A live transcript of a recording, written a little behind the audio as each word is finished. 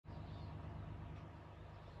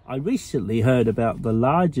I recently heard about the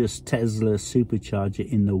largest Tesla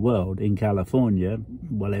Supercharger in the world in California.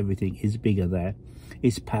 Well, everything is bigger there.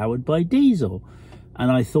 It's powered by diesel.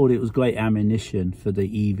 And I thought it was great ammunition for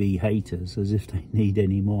the EV haters, as if they need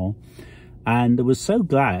any more. And I was so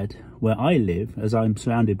glad where I live, as I'm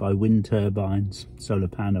surrounded by wind turbines, solar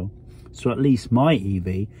panel. So at least my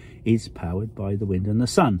EV is powered by the wind and the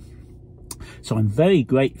sun. So I'm very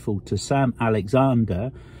grateful to Sam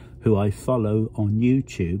Alexander, who I follow on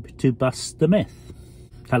YouTube, to bust the myth.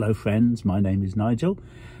 Hello friends, my name is Nigel,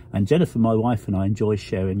 and Jennifer, my wife, and I enjoy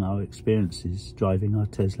sharing our experiences driving our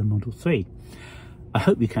Tesla Model 3. I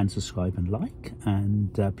hope you can subscribe and like,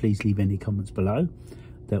 and please leave any comments below.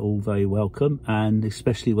 They're all very welcome, and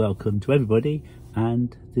especially welcome to everybody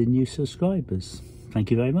and the new subscribers.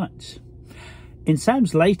 Thank you very much. In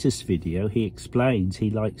Sam's latest video, he explains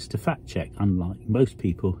he likes to fact check, unlike most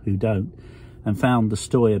people who don't, and found the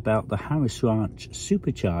story about the Harris Ranch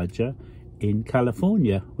Supercharger in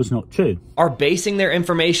California was not true. Are basing their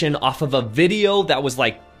information off of a video that was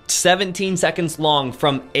like 17 seconds long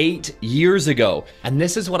from 8 years ago. And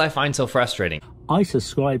this is what I find so frustrating. I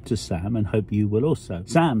subscribe to Sam and hope you will also.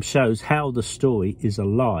 Sam shows how the story is a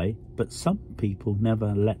lie, but some people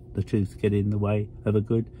never let the truth get in the way of a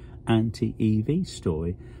good anti-EV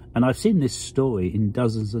story. And I've seen this story in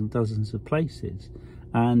dozens and dozens of places,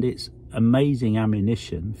 and it's amazing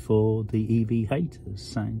ammunition for the EV haters,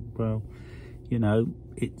 saying, well, you know,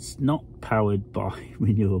 it's not powered by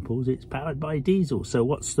renewables, it's powered by diesel, so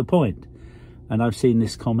what's the point? And I've seen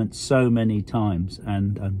this comment so many times,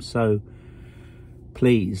 and I'm so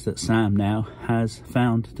pleased that Sam now has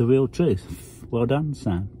found the real truth. Well done,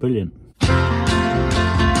 Sam. Brilliant.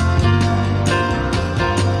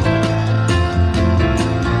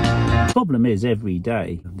 The problem is, every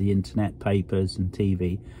day the internet, papers and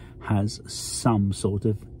TV has some sort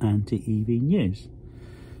of anti-EV news.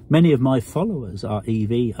 Many of my followers are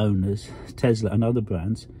EV owners, Tesla and other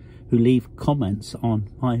brands, who leave comments on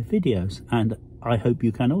my videos, and I hope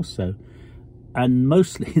you can also. And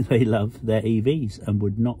mostly they love their EVs and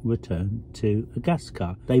would not return to a gas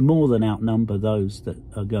car. They more than outnumber those that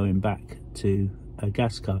are going back to a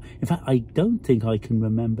gas car. In fact, I don't think I can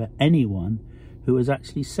remember anyone who has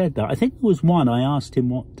actually said that. I think there was one, I asked him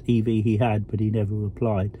what EV he had, but he never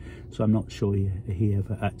replied, so I'm not sure he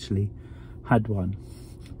ever actually had one.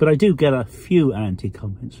 But I do get a few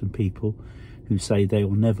anti-comments from people who say they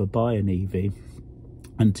will never buy an EV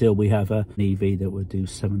until we have an EV that would do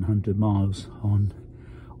 700 miles on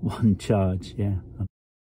one charge. Yeah,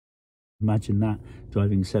 imagine that,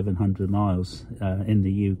 driving 700 miles in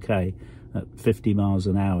the UK at 50 miles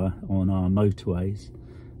an hour on our motorways.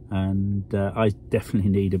 And I definitely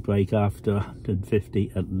need a break after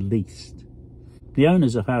 150 at least. The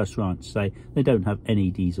owners of Harris Ranch say they don't have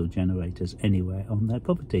any diesel generators anywhere on their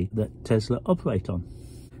property that Tesla operate on.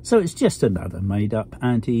 So it's just another made-up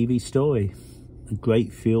anti-EV story. A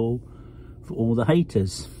great fuel for all the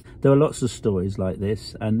haters. There are lots of stories like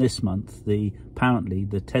this, and this month apparently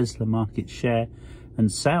the Tesla market share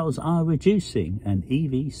and sales are reducing and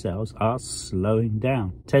EV sales are slowing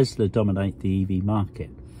down. Tesla dominate the EV market.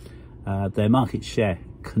 Their market share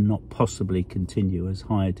cannot possibly continue as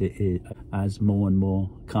high as more and more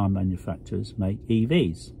car manufacturers make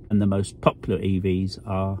EVs. And the most popular EVs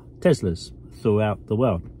are Teslas throughout the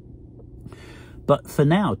world. But for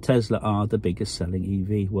now, Tesla are the biggest selling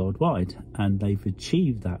EV worldwide, and they've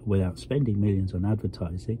achieved that without spending millions on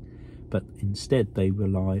advertising, but instead they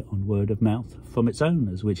rely on word of mouth from its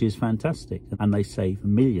owners, which is fantastic. And they save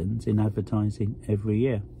millions in advertising every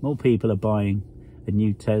year. More people are buying a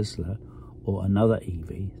new Tesla or another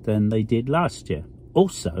EV than they did last year.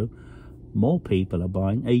 Also, more people are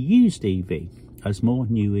buying a used EV as more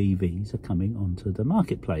new EVs are coming onto the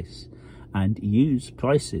marketplace, and used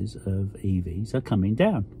prices of EVs are coming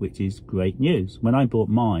down, which is great news. When I bought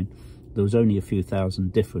mine, there was only a few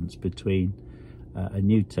thousand difference between a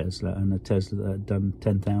new Tesla and a Tesla that had done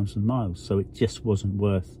 10,000 miles, so it just wasn't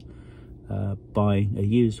worth buying a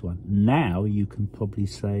used one. Now you can probably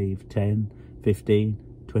save 10, 15,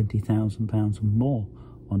 20,000 pounds more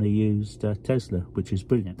on a used Tesla, which is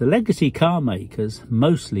brilliant. The legacy car makers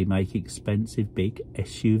mostly make expensive big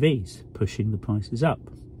SUVs, pushing the prices up.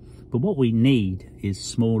 But what we need is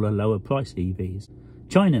smaller, lower price EVs.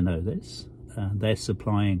 China know this. They're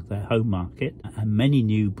supplying their home market, and many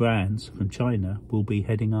new brands from China will be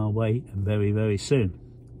heading our way very, very soon.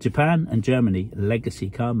 Japan and Germany, legacy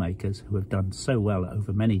car makers who have done so well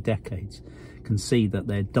over many decades, can see that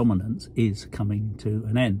their dominance is coming to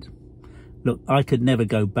an end. Look, I could never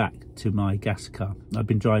go back to my gas car. I've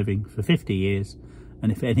been driving for 50 years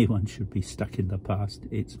And if anyone should be stuck in the past,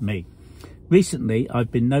 it's me. Recently,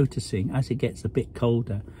 I've been noticing, as it gets a bit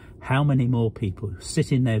colder, how many more people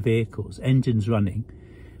sit in their vehicles, engines running,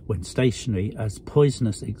 when stationary, as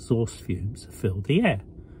poisonous exhaust fumes fill the air.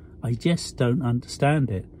 I just don't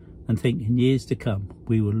understand it, and think in years to come,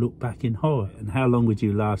 we will look back in horror. And how long would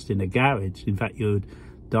you last in a garage? In fact, you would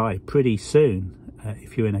die pretty soon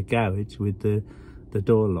if you're in a garage with the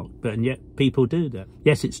door locked. And yet people do that.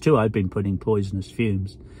 Yes, it's true, I've been putting poisonous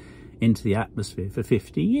fumes into the atmosphere for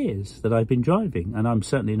 50 years that I've been driving, and I'm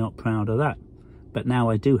certainly not proud of that. But now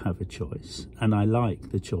I do have a choice, and I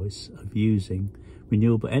like the choice of using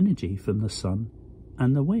renewable energy from the sun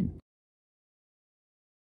and the wind.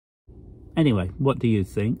 Anyway, what do you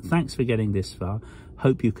think? Thanks for getting this far.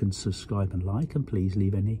 Hope you can subscribe and like, and please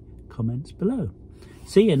leave any comments below.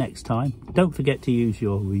 See you next time. Don't forget to use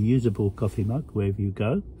your reusable coffee mug wherever you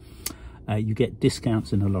go. You get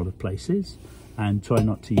discounts in a lot of places, and try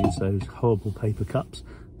not to use those horrible paper cups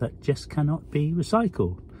that just cannot be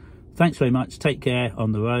recycled. Thanks very much. Take care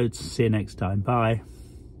on the roads. See you next time. Bye.